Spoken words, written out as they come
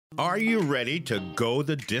Are you ready to go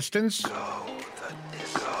the distance?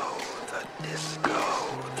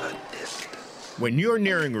 When you're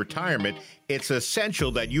nearing retirement, it's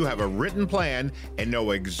essential that you have a written plan and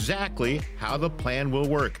know exactly how the plan will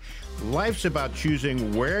work. Life's about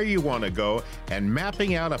choosing where you want to go and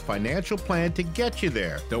mapping out a financial plan to get you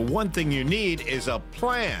there. The one thing you need is a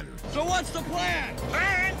plan. So what's the plan?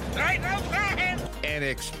 Plan? Right, no plan. An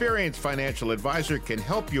experienced financial advisor can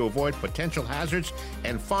help you avoid potential hazards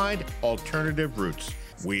and find alternative routes.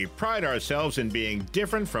 We pride ourselves in being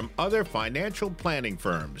different from other financial planning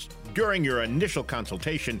firms. During your initial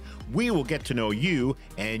consultation, we will get to know you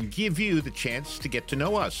and give you the chance to get to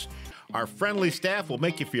know us. Our friendly staff will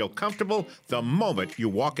make you feel comfortable the moment you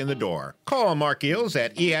walk in the door. Call Marc Geels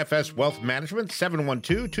at EFS Wealth Management,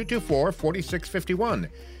 712-224-4651,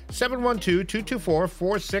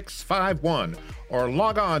 712-224-4651, or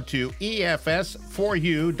log on to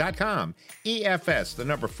EFS4U.com, EFS, the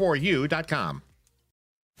number 4U.com.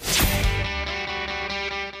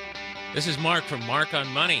 This is Mark from Mark on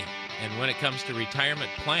Money, and when it comes to retirement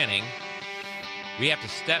planning, we have to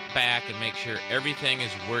step back and make sure everything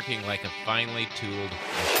is working like a finely tooled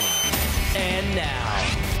machine. And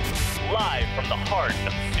now, live from the heart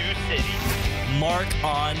of Sioux City, Mark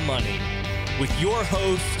on Money, with your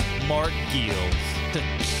host, Marc Geels. The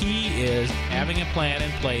key is having a plan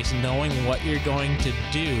in place, knowing what you're going to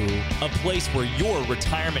do. A place where your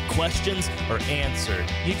retirement questions are answered.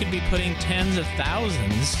 You could be putting tens of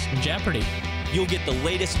thousands in jeopardy. You'll get the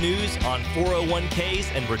latest news on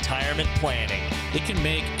 401ks and retirement planning. It can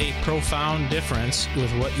make a profound difference with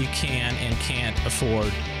what you can and can't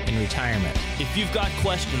afford in retirement. If you've got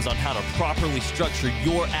questions on how to properly structure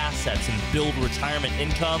your assets and build retirement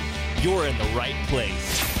income, you're in the right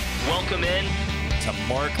place. Welcome in to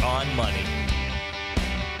Mark on Money.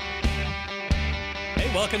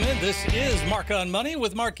 Hey, welcome in. This is Mark on Money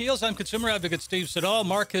with Marc Geels. I'm consumer advocate Steve Siddall.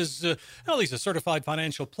 Mark is, he's a certified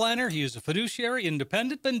financial planner. He is a fiduciary,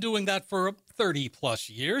 independent, been doing that for 30 plus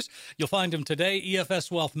years. You'll find him today,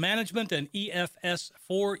 EFS Wealth Management and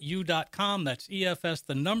EFS4U.com. That's EFS,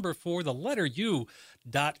 the number 4, the letter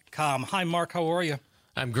U.com. Hi, Mark. How are you?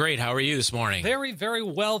 I'm great. How are you this morning? Very, very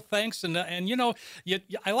well, thanks. And I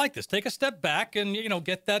like this. Take a step back and,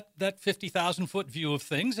 get that 50,000-foot view of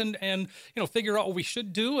things and figure out what we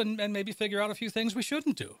should do and maybe figure out a few things we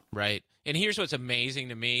shouldn't do. Right. And here's what's amazing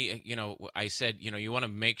to me. I said, you want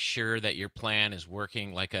to make sure that your plan is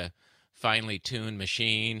working like a finely tuned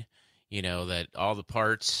machine, that all the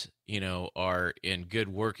parts, are in good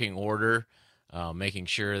working order, making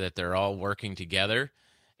sure that they're all working together.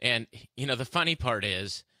 And, the funny part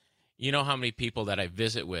is, how many people that I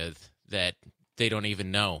visit with that they don't even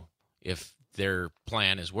know if their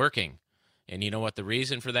plan is working. And you know what the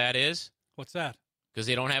reason for that is? What's that? Because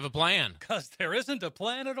they don't have a plan. Because there isn't a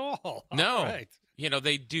plan at all. No. All right.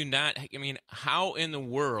 They do not. How in the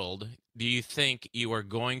world do you think you are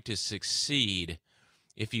going to succeed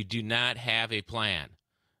if you do not have a plan?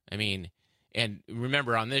 And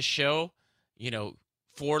remember on this show,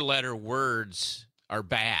 4-letter words are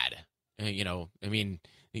bad.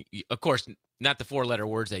 Of course, not the 4-letter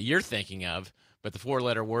words that you're thinking of, but the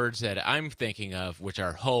 4-letter words that I'm thinking of, which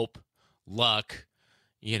are hope, luck,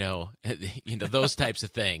 those types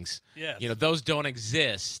of things. Yes. Those don't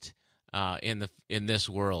exist in this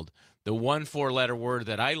world. The one 4-letter word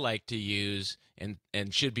that I like to use and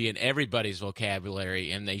should be in everybody's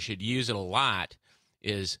vocabulary, and they should use it a lot,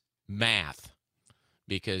 is math,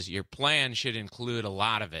 because your plan should include a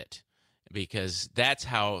lot of it. Because that's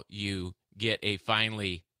how you get a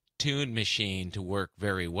finely tuned machine to work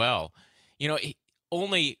very well.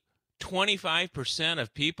 Only 25%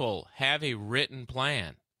 of people have a written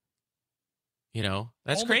plan.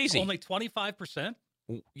 That's crazy. Only 25%?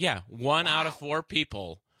 Yeah, 1 out of 4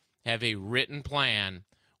 people have a written plan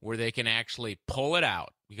where they can actually pull it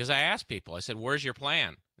out. Because I asked people, I said, where's your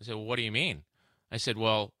plan? They said, well, what do you mean? I said,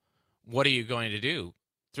 well, what are you going to do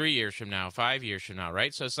 3 years from now, 5 years from now,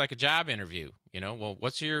 right? So it's like a job interview, well,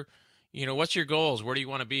 what's your goals? Where do you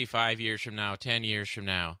want to be 5 years from now, 10 years from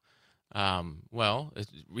now?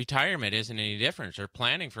 Retirement isn't any different, or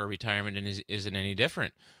planning for retirement isn't any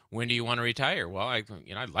different. When do you want to retire? Well, I'd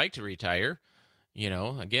like to retire.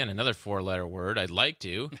 Again, another 4-letter word, I'd like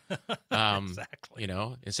to. Exactly.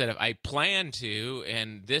 Instead of I plan to,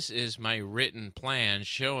 and this is my written plan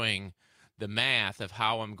showing the math of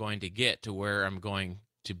how I'm going to get to where I'm going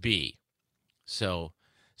to be. So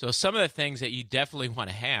some of the things that you definitely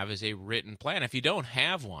want to have is a written plan. If you don't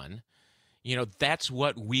have one, that's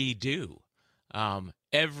what we do.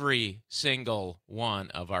 Every single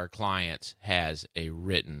one of our clients has a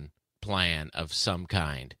written plan of some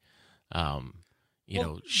kind.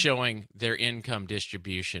 showing their income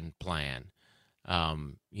distribution plan,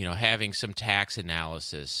 having some tax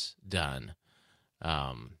analysis done.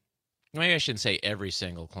 Maybe I shouldn't say every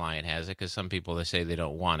single client has it, because some people, they say they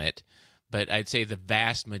don't want it, but I'd say the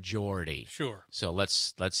vast majority. Sure. So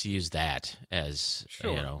let's use that as,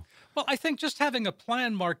 Sure. Well, I think just having a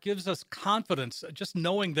plan, Mark, gives us confidence, just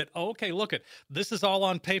knowing that, okay, look, this is all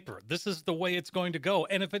on paper. This is the way it's going to go.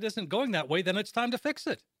 And if it isn't going that way, then it's time to fix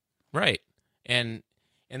it. Right. And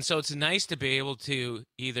so it's nice to be able to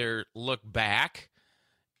either look back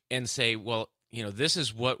and say, well, this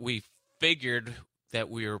is what we figured that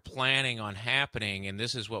we were planning on happening, and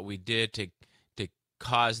this is what we did to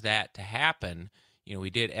cause that to happen. We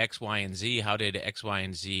did X, Y, and Z. How did X, Y,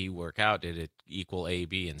 and Z work out? Did it equal A,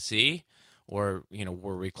 B, and C? Or,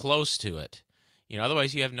 were we close to it?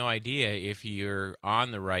 Otherwise you have no idea if you're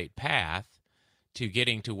on the right path to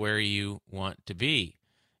getting to where you want to be.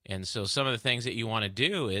 And so some of the things that you want to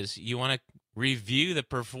do is you want to review the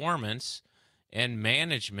performance and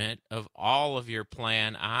management of all of your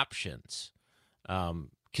plan options.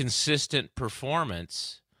 Consistent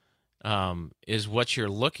performance is what you're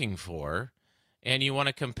looking for, and you want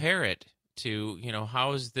to compare it to,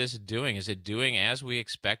 how is this doing? Is it doing as we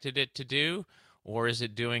expected it to do, or is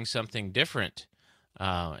it doing something different?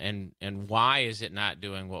 And why is it not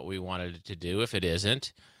doing what we wanted it to do if it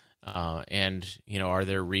isn't? And, are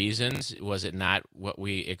there reasons? Was it not what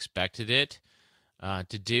we expected it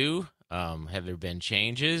to do? Have there been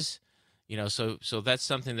changes? So that's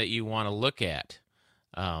something that you want to look at.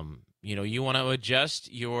 You want to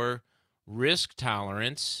adjust your risk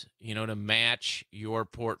tolerance, to match your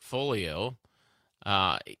portfolio.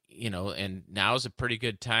 And now is a pretty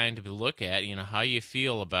good time to look at, how you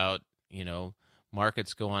feel about,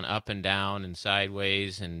 markets going up and down and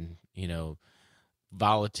sideways, and,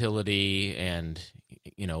 volatility, and,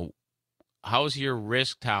 how's your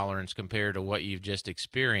risk tolerance compared to what you've just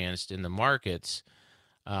experienced in the markets,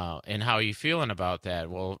 and how are you feeling about that?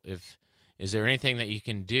 Well, is there anything that you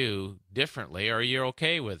can do differently, or are you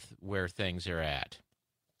okay with where things are at?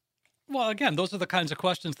 Well, again, those are the kinds of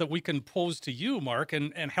questions that we can pose to you, Mark,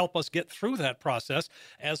 and help us get through that process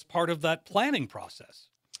as part of that planning process.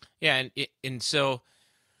 Yeah, and so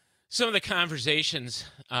some of the conversations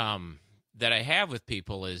that I have with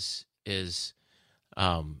people is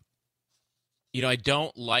I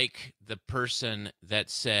don't like the person that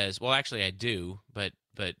says, well, actually I do, but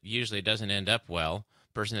usually it doesn't end up well.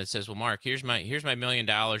 Person that says, well, Mark, here's my $1 million,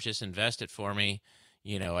 just invest it for me.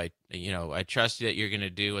 I trust you that you're going to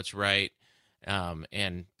do what's right,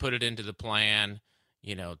 and put it into the plan.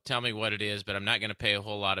 Tell me what it is, but I'm not going to pay a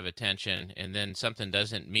whole lot of attention. And then something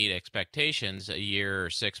doesn't meet expectations a year or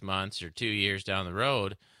 6 months or 2 years down the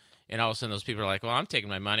road, and all of a sudden those people are like, well, I'm taking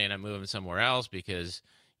my money and I'm moving somewhere else because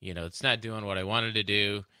it's not doing what I wanted to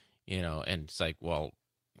do. And it's like, well,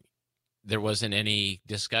 there wasn't any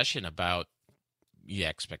discussion about the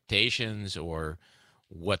expectations or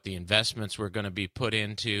what the investments were going to be put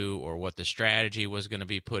into, or what the strategy was going to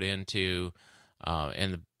be put into,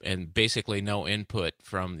 and basically no input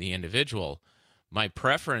from the individual. My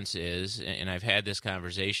preference is, and I've had this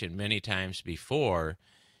conversation many times before,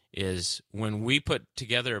 is when we put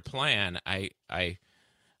together a plan, I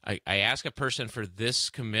ask a person for this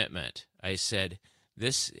commitment. I said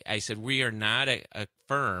we are not a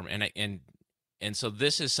firm, and so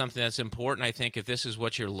this is something that's important. I think if this is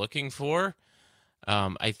what you're looking for,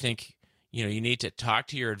 I think you need to talk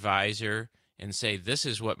to your advisor and say, this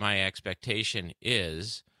is what my expectation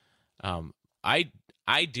is.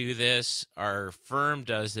 I do this, our firm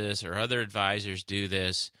does this, or other advisors do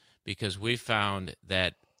this because we found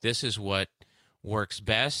that this is what works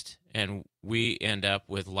best, and we end up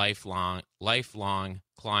with lifelong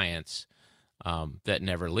clients that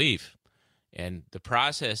never leave. And the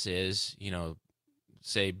process is,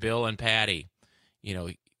 say Bill and Patty,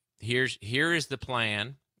 here is the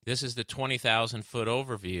plan. This is the 20,000-foot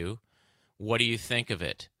overview. What do you think of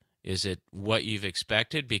it? Is it what you've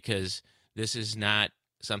expected? Because this is not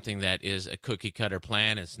something that is a cookie-cutter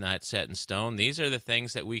plan. It's not set in stone. These are the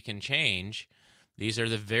things that we can change. These are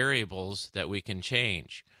the variables that we can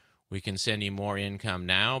change. We can send you more income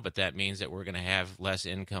now, but that means that we're going to have less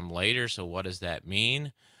income later. So what does that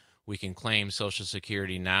mean? We can claim Social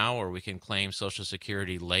Security now, or we can claim Social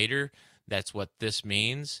Security later. That's what this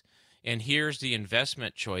means. And here's the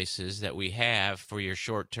investment choices that we have for your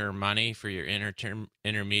short-term money, for your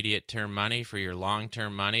intermediate-term money, for your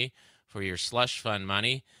long-term money, for your slush fund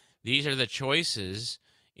money. These are the choices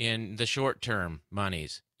in the short-term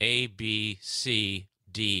monies, A, B, C,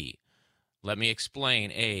 D. Let me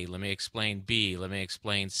explain A. Let me explain B. Let me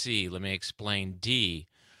explain C. Let me explain D.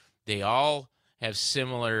 They all have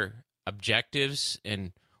similar objectives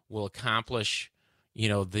and will accomplish,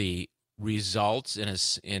 the results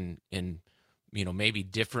in maybe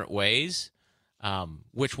different ways.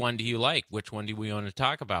 Which one do you like? Which one do we want to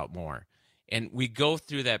talk about more? And we go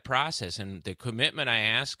through that process, and the commitment I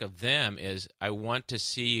ask of them is I want to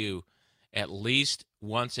see you at least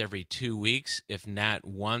once every 2 weeks, if not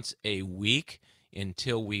once a week,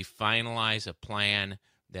 until we finalize a plan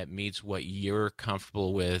that meets what you're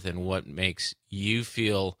comfortable with and what makes you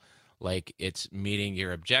feel like it's meeting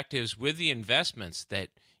your objectives with the investments that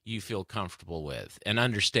you feel comfortable with and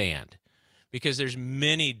understand. Because there's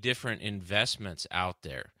many different investments out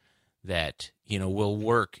there that, will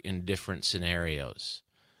work in different scenarios.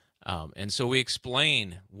 And so we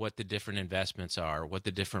explain what the different investments are, what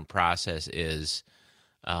the different process is,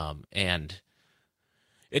 and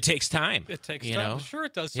it takes time. It takes time. Sure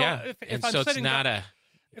it does. So yeah. if I'm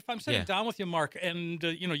sitting down with you, Mark, and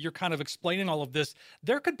you're kind of explaining all of this,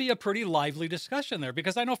 there could be a pretty lively discussion there,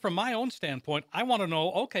 because I know from my own standpoint, I want to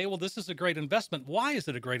know, okay, well, this is a great investment. Why is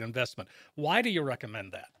it a great investment? Why do you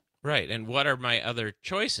recommend that? Right. And what are my other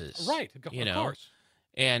choices? Right. Of course.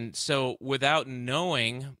 And so without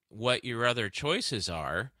knowing what your other choices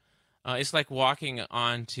are, it's like walking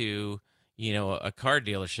onto, a car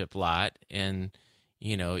dealership lot and,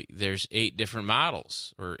 there's 8 different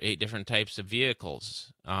models or 8 different types of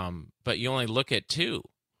vehicles, but you only look at 2.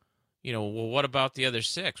 Well, what about the other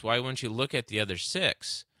 6? Why wouldn't you look at the other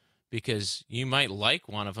 6? Because you might like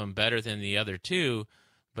one of them better than the other 2,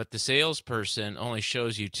 but the salesperson only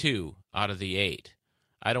shows you 2 out of the 8.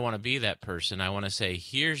 I don't want to be that person. I want to say,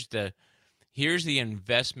 here's the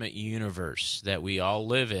investment universe that we all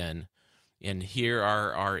live in, and here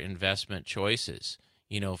are our investment choices.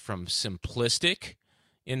 From simplistic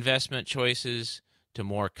investment choices to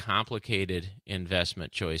more complicated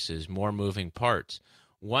investment choices, more moving parts.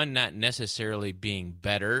 One not necessarily being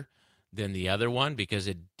better than the other one because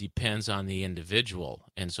it depends on the individual.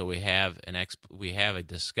 And so we have a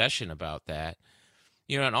discussion about that.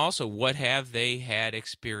 And also, what have they had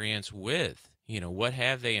experience with? What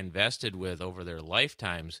have they invested with over their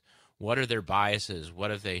lifetimes? What are their biases?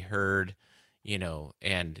 What have they heard?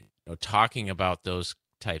 And talking about those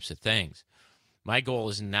types of things. My goal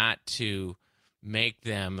is not to make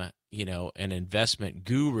them, an investment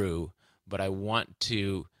guru, but I want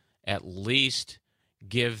to at least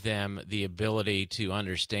give them the ability to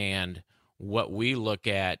understand what we look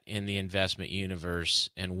at in the investment universe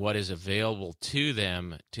and what is available to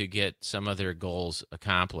them to get some of their goals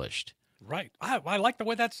accomplished. Right. I like the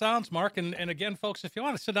way that sounds, Mark. And again, folks, if you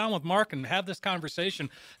want to sit down with Mark and have this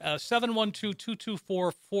conversation,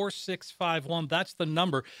 712-224-4651, that's the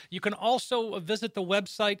number. You can also visit the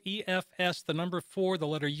website, EFS, the number 4, the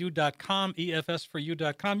letter U.com,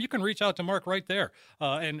 EFS4U.com. You can reach out to Mark right there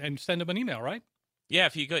and send him an email, right? Yeah,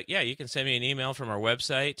 you can send me an email from our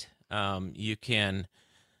website. You can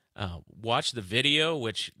watch the video,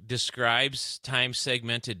 which describes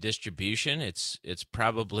time-segmented distribution. It's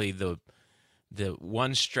probably the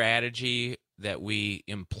one strategy that we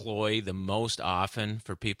employ the most often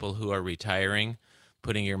for people who are retiring,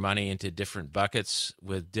 putting your money into different buckets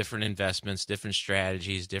with different investments, different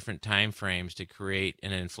strategies, different time frames to create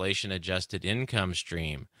an inflation-adjusted income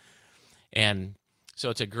stream. And so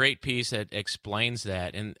it's a great piece that explains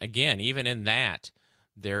that. And again, even in that,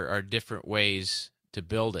 there are different ways to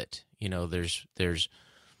build it. There's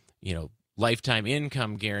lifetime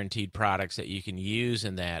income guaranteed products that you can use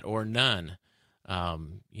in that, or none.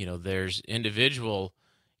 There's individual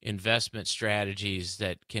investment strategies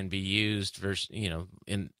that can be used versus,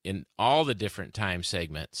 in all the different time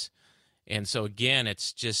segments. And so again,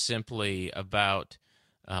 it's just simply about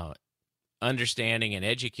understanding and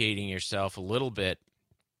educating yourself a little bit.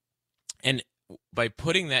 And by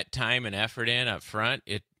putting that time and effort in up front,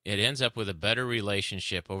 it ends up with a better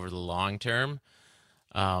relationship over the long term,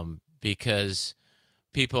 because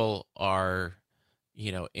people are,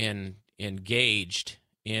 engaged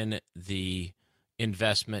in the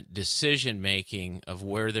investment decision making of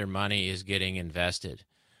where their money is getting invested.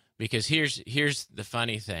 Because here's the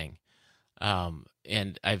funny thing,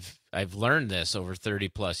 and I've learned this over 30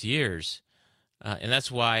 plus years, and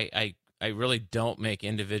that's why I really don't make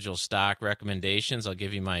individual stock recommendations. I'll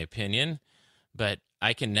give you my opinion, but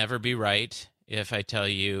I can never be right if I tell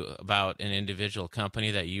you about an individual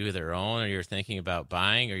company that you either own or you're thinking about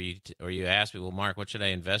buying, or you ask me, well, Mark, what should I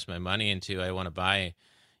invest my money into? I want to buy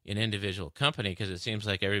an individual company because it seems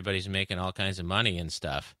like everybody's making all kinds of money and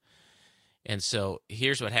stuff. And so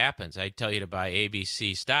here's what happens. I tell you to buy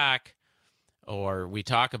ABC stock, or we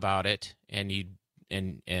talk about it, and you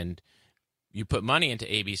put money into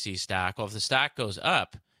ABC stock. Well, if the stock goes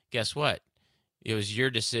up, guess what? it was your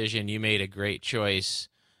decision. You made a great choice.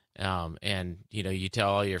 And, you tell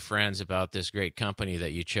all your friends about this great company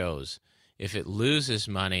that you chose. If it loses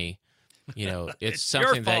money, it's It's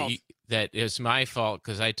something your fault. that is my fault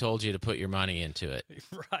because I told you to put your money into it.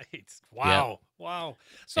 Right. Wow. Wow.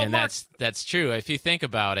 So, And Mark, that's true. If you think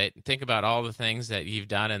about it, think about all the things that you've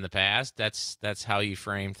done in the past. That's how you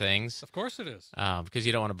frame things. of course it is. Because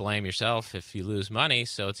you don't want to blame yourself if you lose money.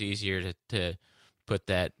 So it's easier to put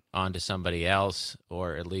that onto somebody else,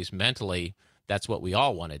 or at least mentally, that's what we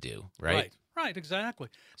all want to do, right? Right, exactly.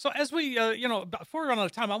 So as we, before we run out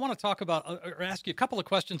of time, I want to talk about or ask you a couple of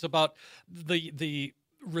questions about the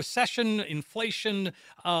recession, inflation,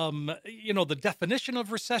 the definition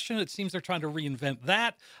of recession. It seems they're trying to reinvent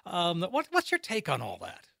that. What's your take on all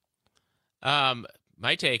that?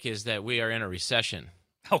 My take is that we are in a recession.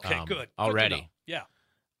 Okay, good. Already. Good to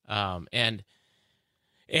know. Yeah.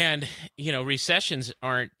 And recessions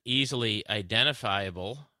aren't easily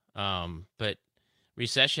identifiable, but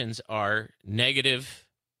recessions are negative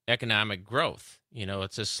economic growth.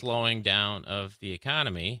 It's a slowing down of the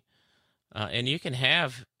economy, and you can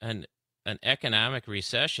have an economic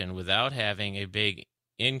recession without having a big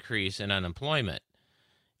increase in unemployment.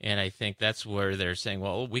 And I think that's where they're saying,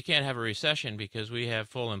 well, we can't have a recession because we have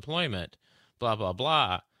full employment, blah, blah,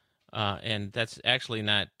 blah. And that's actually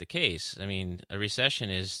not the case. I mean, a recession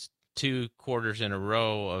is 2 quarters in a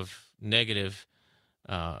row of negative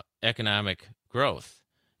economic growth.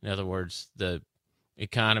 In other words, the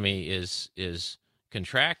economy is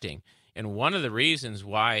contracting. And one of the reasons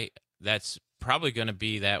why that's probably going to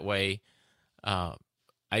be that way,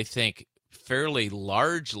 I think, fairly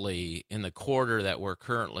largely in the quarter that we're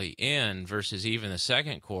currently in versus even the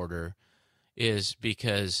second quarter, is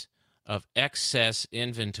because of excess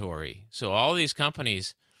inventory. So all these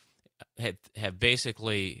companies have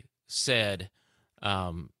basically said,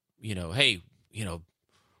 hey,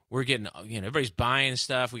 we're getting, everybody's buying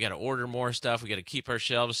stuff. We got to order more stuff. We got to keep our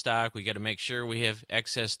shelves stocked. We got to make sure we have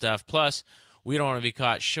excess stuff. Plus, we don't want to be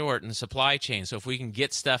caught short in the supply chain. So if we can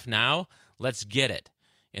get stuff now, let's get it.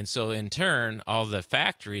 And so in turn, all the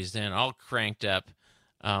factories then all cranked up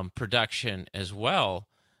production as well.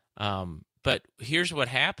 But here's what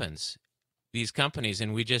happens. These companies,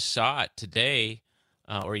 and we just saw it today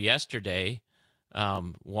or yesterday,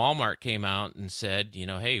 Walmart came out and said,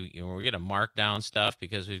 hey, we're going to mark down stuff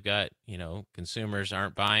because we've got, consumers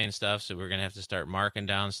aren't buying stuff, so we're going to have to start marking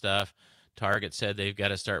down stuff. Target said they've got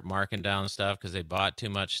to start marking down stuff because they bought too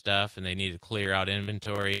much stuff and they need to clear out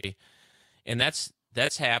inventory. And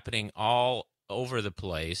that's happening all over the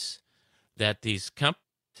place, that these companies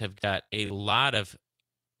have got a lot of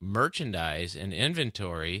merchandise and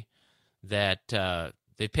inventory that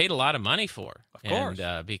they paid a lot of money for, Of course.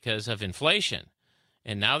 and because of inflation.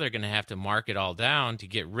 And now they're going to have to mark it all down to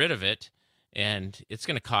get rid of it, and it's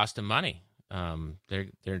going to cost them money.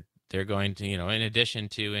 They're going to, in addition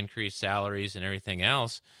to increased salaries and everything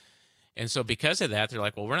else. And so because of that, they're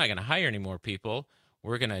like, well, we're not going to hire any more people.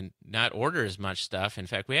 We're going to not order as much stuff. In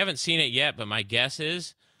fact, we haven't seen it yet, but my guess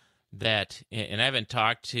is that, and I haven't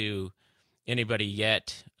talked to anybody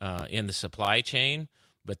yet in the supply chain,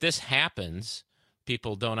 but this happens.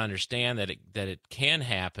 People don't understand that it can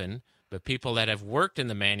happen, but people that have worked in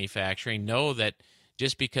the manufacturing know that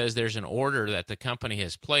just because there's an order that the company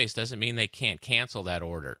has placed doesn't mean they can't cancel that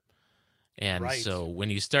order. And Right. so when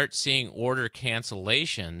you start seeing order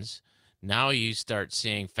cancellations, now you start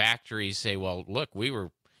seeing factories say, well, look, we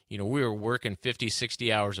were working 50,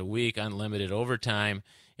 60 hours a week, unlimited overtime,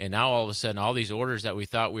 and now all of a sudden all these orders that we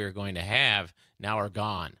thought we were going to have now are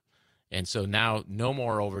gone. And so now no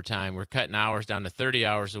more overtime. We're cutting hours down to 30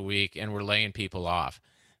 hours a week, and we're laying people off.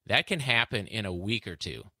 That can happen in a week or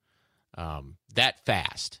two, that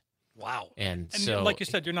fast. Wow. And And so, like you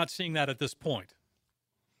said, you're not seeing that at this point.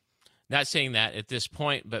 not saying that at this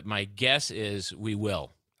point, but my guess is we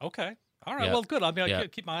will. Okay. All right. Yep. Well, good. I mean, I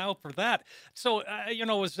Yep. keep my eye out for that. So,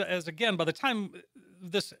 as again, by the time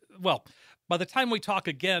by the time we talk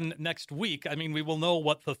again next week, I mean, we will know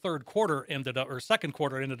what the third quarter ended up, or second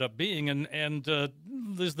quarter ended up being. And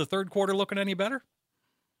is the third quarter looking any better?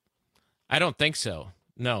 I don't think so.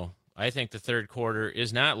 No, I think the third quarter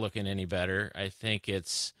is not looking any better. I think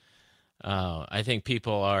I think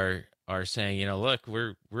people are saying, look,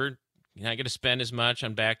 we're not going to spend as much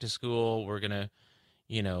on back to school. We're going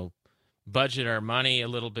to, budget our money a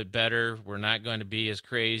little bit better. We're not going to be as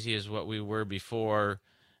crazy as what we were before.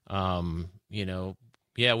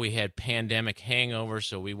 We had pandemic hangover,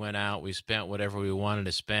 so we went out, we spent whatever we wanted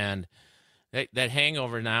to spend. That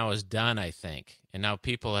hangover now is done, I think. And now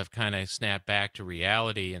people have kind of snapped back to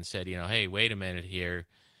reality and said, hey, wait a minute here.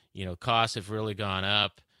 Costs have really gone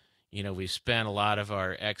up. we've spent a lot of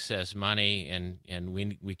our excess money, and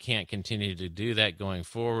we can't continue to do that going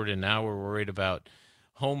forward. And now we're worried about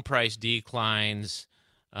home price declines.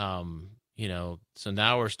 So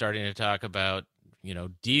now we're starting to talk about,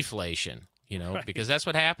 deflation, Right. because that's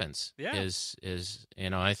what happens. Yeah.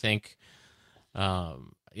 I think,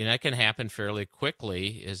 that can happen fairly quickly,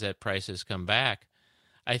 is that prices come back.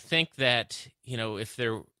 I think that, if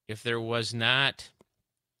there was not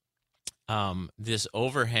this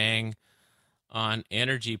overhang on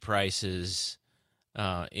energy prices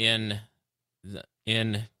in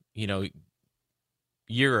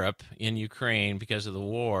Europe, in Ukraine, because of the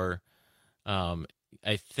war,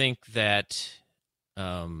 I think that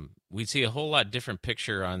we'd see a whole lot different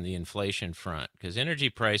picture on the inflation front, because energy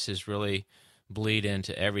prices really bleed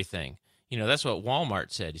into everything. That's what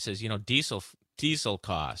Walmart said. He says, diesel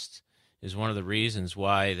costs is one of the reasons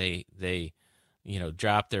why they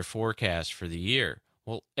dropped their forecast for the year.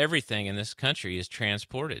 Well, everything in this country is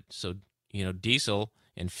transported. So, diesel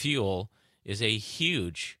and fuel is a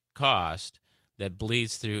huge cost that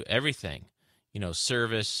bleeds through everything,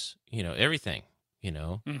 service, everything,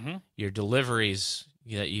 Mm-hmm. your deliveries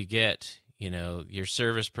that you get, your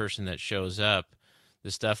service person that shows up,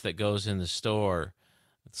 the stuff that goes in the store,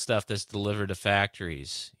 stuff that's delivered to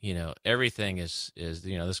factories, everything is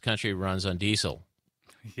this country runs on diesel.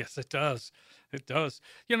 Yes, it does. It does.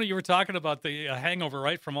 You were talking about the hangover,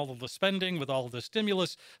 right, from all of the spending with all of the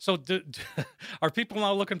stimulus. So are people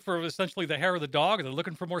now looking for essentially the hair of the dog? Are they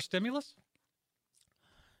looking for more stimulus?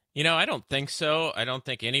 I don't think so. I don't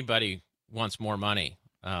think anybody wants more money.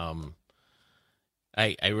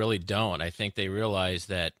 I really don't. I think they realize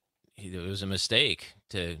that it was a mistake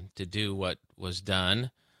to do what was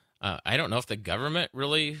done. I don't know if the government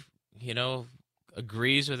really,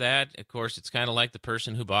 agrees with that. Of course, it's kind of like the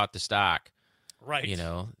person who bought the stock. Right.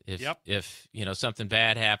 If something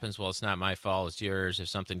bad happens, well, it's not my fault, it's yours. If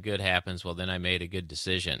something good happens, well, then I made a good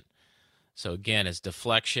decision. So again, it's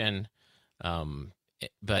deflection.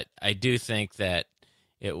 But I do think that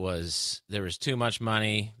there was too much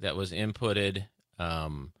money that was inputted,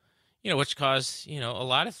 which caused, a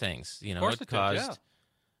lot of things. Of course it caused,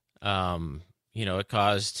 it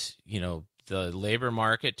caused, the labor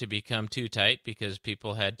market to become too tight because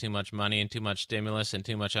people had too much money and too much stimulus and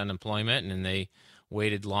too much unemployment, and they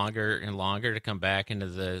waited longer and longer to come back into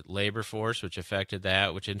the labor force, which affected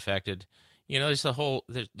that, which infected, there's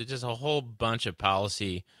just a whole bunch of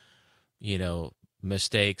policy,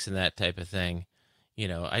 mistakes and that type of thing.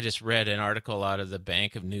 I just read an article out of the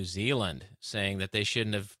Bank of New Zealand saying that they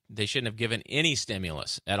shouldn't have given any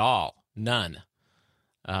stimulus at all, none.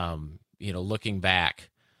 Looking back,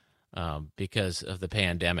 because of the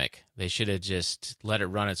pandemic, they should have just let it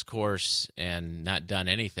run its course and not done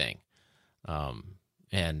anything. Of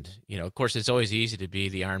course, it's always easy to be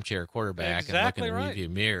the armchair quarterback Exactly and look in the right. rearview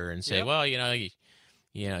mirror and say, Yep. well,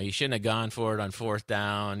 you shouldn't have gone for it on fourth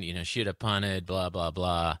down. Should have punted. Blah blah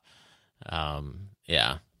blah.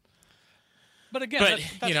 Yeah. But again,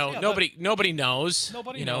 nobody knows.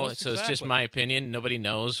 Nobody knows, So it's just exactly. my opinion. Nobody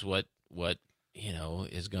knows what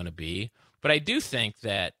is going to be. But I do think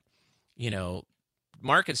that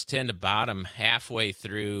markets tend to bottom halfway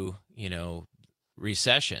through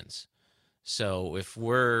recessions. So if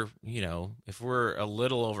we're a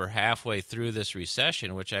little over halfway through this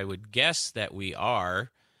recession, which I would guess that we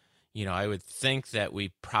are, I would think that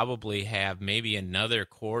we probably have maybe another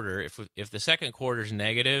quarter. If the second quarter is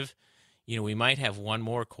negative, we might have one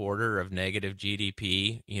more quarter of negative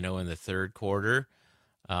GDP, in the third quarter.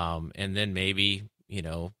 And then maybe,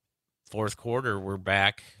 fourth quarter, we're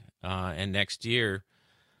back, and next year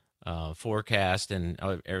forecast and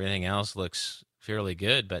everything else looks fairly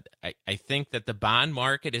good. But I think that the bond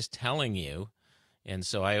market is telling you, and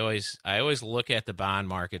so I always look at the bond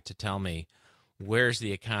market to tell me where's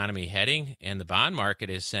the economy heading, and the bond market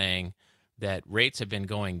is saying that rates have been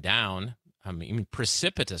going down,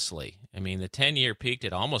 precipitously. The 10-year peaked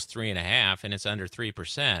at almost 3.5%, and it's under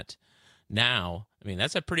 3% now.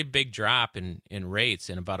 That's a pretty big drop in rates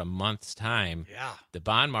in about a month's time. Yeah. The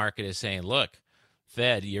bond market is saying, look,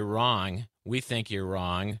 Fed, you're wrong. We think you're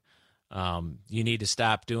wrong. You need to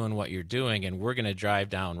stop doing what you're doing, and we're going to drive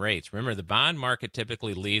down rates. Remember, the bond market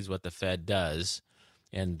typically leads what the Fed does,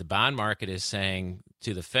 and the bond market is saying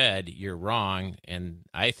to the Fed, you're wrong. And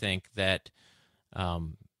I think that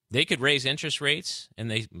they could raise interest rates,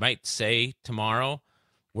 and they might say tomorrow,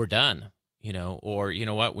 we're done. Or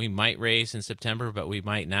what, we might raise in September, but we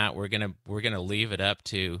might not. We're gonna leave it up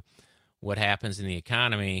to what happens in the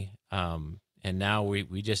economy. And now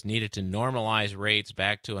we just needed to normalize rates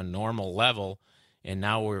back to a normal level, and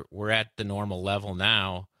now we're at the normal level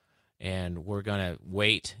now. and we're going to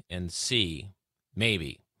wait and see,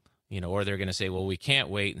 maybe, or they're going to say, well, we can't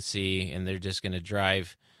wait and see, and they're just going to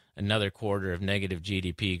drive another quarter of negative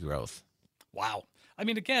GDP growth. Wow. I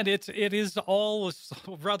mean, again, it is all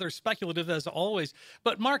rather speculative as always.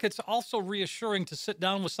 But Mark, it's also reassuring to sit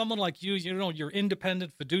down with someone like you, your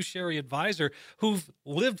independent fiduciary advisor who've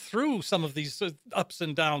lived through some of these ups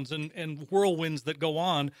and downs and whirlwinds that go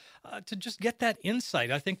on, to just get that insight.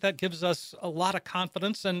 I think that gives us a lot of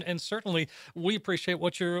confidence, and certainly we appreciate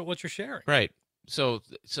what you're sharing. Right. So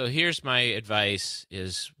here's my advice: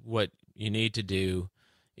 is what you need to do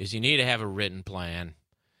is you need to have a written plan.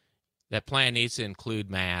 That plan needs to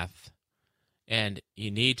include math, and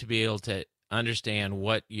you need to be able to understand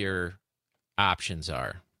what your options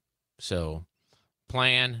are. So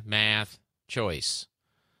plan, math, choice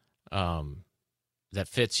that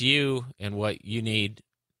fits you and what you need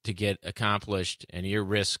to get accomplished, and your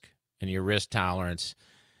risk tolerance.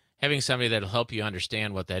 Having somebody that'll help you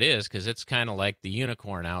understand what that is, because it's kind of like the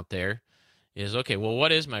unicorn out there is, okay, well,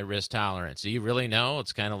 what is my risk tolerance? Do you really know?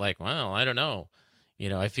 It's kind of like, well, I don't know.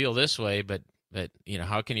 I feel this way, but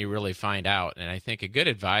how can you really find out? And I think a good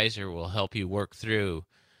advisor will help you work through,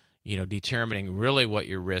 determining really what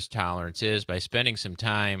your risk tolerance is by spending some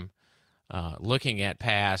time looking at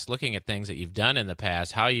things that you've done in the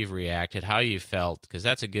past, how you've reacted, how you felt, because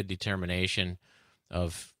that's a good determination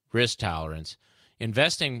of risk tolerance.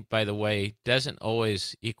 Investing, by the way, doesn't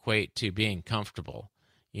always equate to being comfortable.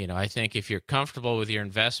 I think if you're comfortable with your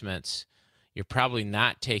investments, you're probably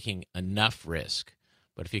not taking enough risk.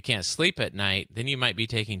 But if you can't sleep at night, then you might be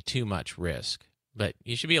taking too much risk. But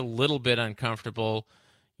you should be a little bit uncomfortable,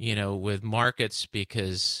 with markets,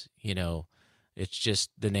 because, it's just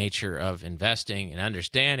the nature of investing, and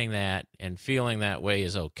understanding that and feeling that way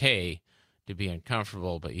is okay to be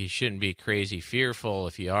uncomfortable, but you shouldn't be crazy fearful.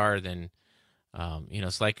 If you are, then,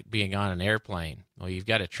 it's like being on an airplane. Well, you've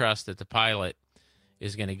got to trust that the pilot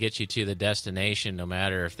is going to get you to the destination, no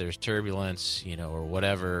matter if there's turbulence, or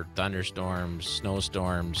whatever, thunderstorms,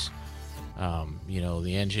 snowstorms,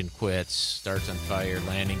 the engine quits, starts on fire,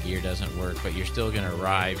 landing gear doesn't work, but you're still going to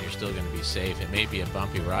arrive, you're still going to be safe. It may be a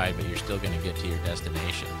bumpy ride, but you're still going to get to your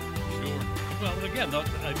destination. Sure. Well, again,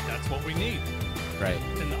 that's what we need. Right.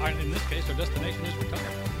 In this case, our destination is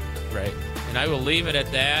retirement. Right. And I will leave it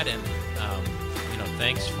at that, and,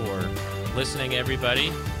 thanks for listening, everybody.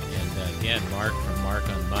 And again, Mark from Marc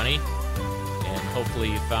on Money. And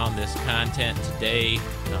hopefully you found this content today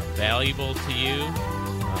valuable to you,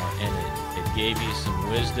 and it gave you some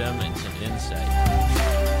wisdom and some insight.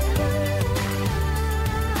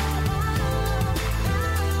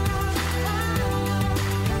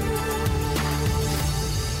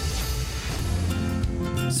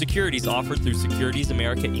 Securities offered through Securities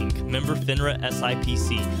America Inc., member FINRA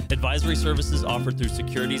SIPC. Advisory services offered through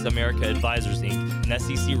Securities America Advisors Inc., an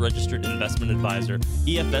SEC-registered investment advisor.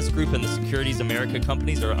 EFS Group and the Securities America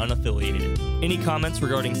companies are unaffiliated. Any comments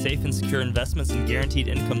regarding safe and secure investments and guaranteed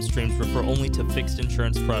income streams refer only to fixed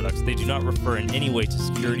insurance products. They do not refer in any way to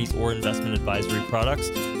securities or investment advisory products.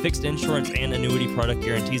 Fixed insurance and annuity product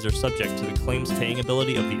guarantees are subject to the claims-paying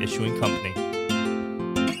ability of the issuing company.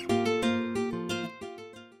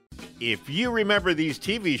 If you remember these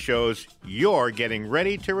TV shows, you're getting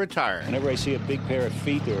ready to retire. Whenever I see a big pair of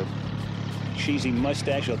feet or a cheesy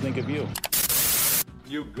mustache, I'll think of you.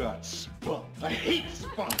 You got spunk. I hate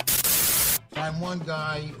spunk. I'm one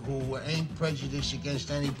guy who ain't prejudiced against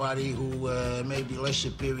anybody who may be less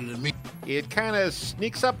superior than me. It kind of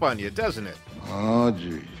sneaks up on you, doesn't it? Oh,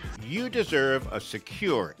 gee. You deserve a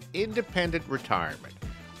secure, independent retirement.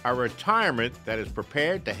 A retirement that is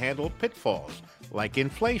prepared to handle pitfalls like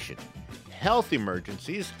inflation, health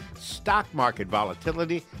emergencies, stock market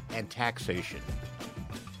volatility, and taxation.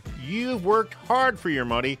 You've worked hard for your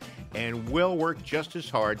money and will work just as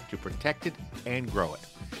hard to protect it and grow it.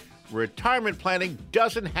 Retirement planning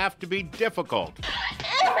doesn't have to be difficult.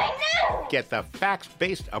 Get the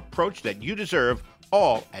facts-based approach that you deserve,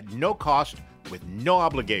 all at no cost with no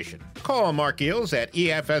obligation. Call Marc Geels at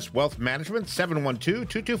EFS Wealth Management,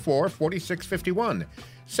 712-224-4651,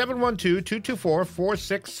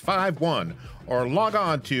 712-224-4651, or log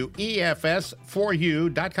on to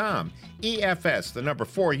EFS4U.com, EFS, the number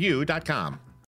 4U.com.